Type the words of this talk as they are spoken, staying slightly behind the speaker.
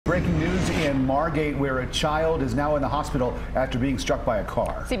Breaking news in Margate, where a child is now in the hospital after being struck by a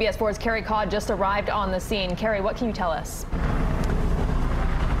car. CBS 4's Carey just arrived on the scene. Carey, what can you tell us?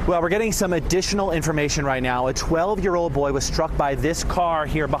 Well, we're getting some additional information right now. A 12-year-old boy was struck by this car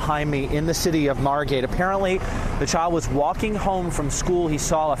here behind me in the city of Margate. Apparently, the child was walking home from school. He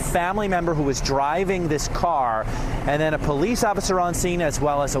saw a family member who was driving this car, and then a police officer on scene as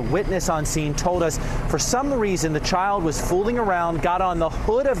well as a witness on scene told us for some reason the child was fooling around, got on the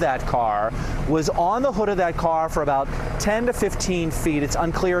hood of that car, was on the hood of that car for about 10 to 15 feet. It's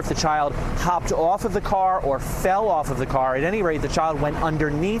unclear if the child hopped off of the car or fell off of the car. At any rate, the child went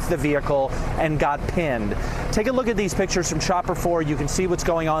underneath the vehicle and got pinned. Take a look at these pictures from Chopper 4. You can see what's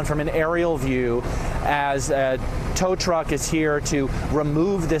going on from an aerial view as a tow truck is here to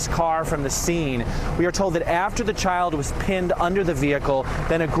remove this car from the scene. We are told that after the child was pinned under the vehicle,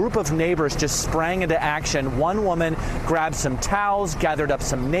 then a group of neighbors just sprang into action. One woman grabbed some towels, gathered up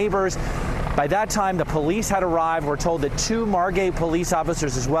some neighbors. By that time, the police had arrived. We're told that 2 Margate police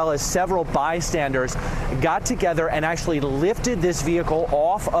officers as well as several bystanders got together and actually lifted this vehicle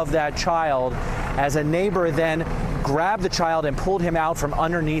off of that child as a neighbor then grabbed the child and pulled him out from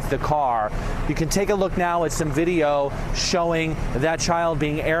underneath the car. You can take a look now at some video showing that child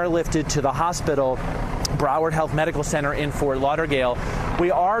being airlifted to the hospital, Broward Health Medical Center in Fort Lauderdale.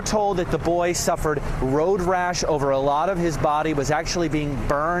 We are told that the boy suffered road rash over a lot of his body, was actually being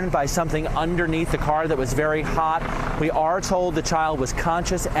burned by something underneath the car that was very hot. We are told the child was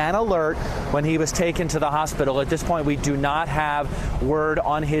conscious and alert when he was taken to the hospital. At this point, we do not have word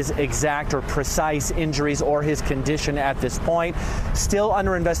on his exact or precise injuries or his condition at this point. Still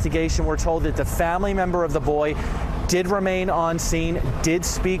under investigation. We're told that the family member of the boy did remain on scene, did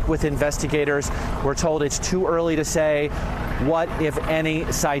speak with investigators. We're told it's too early to say what, if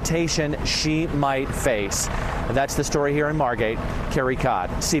any, citation she might face. And that's the story here in Margate. Carey,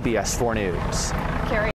 CBS 4 News. Carey.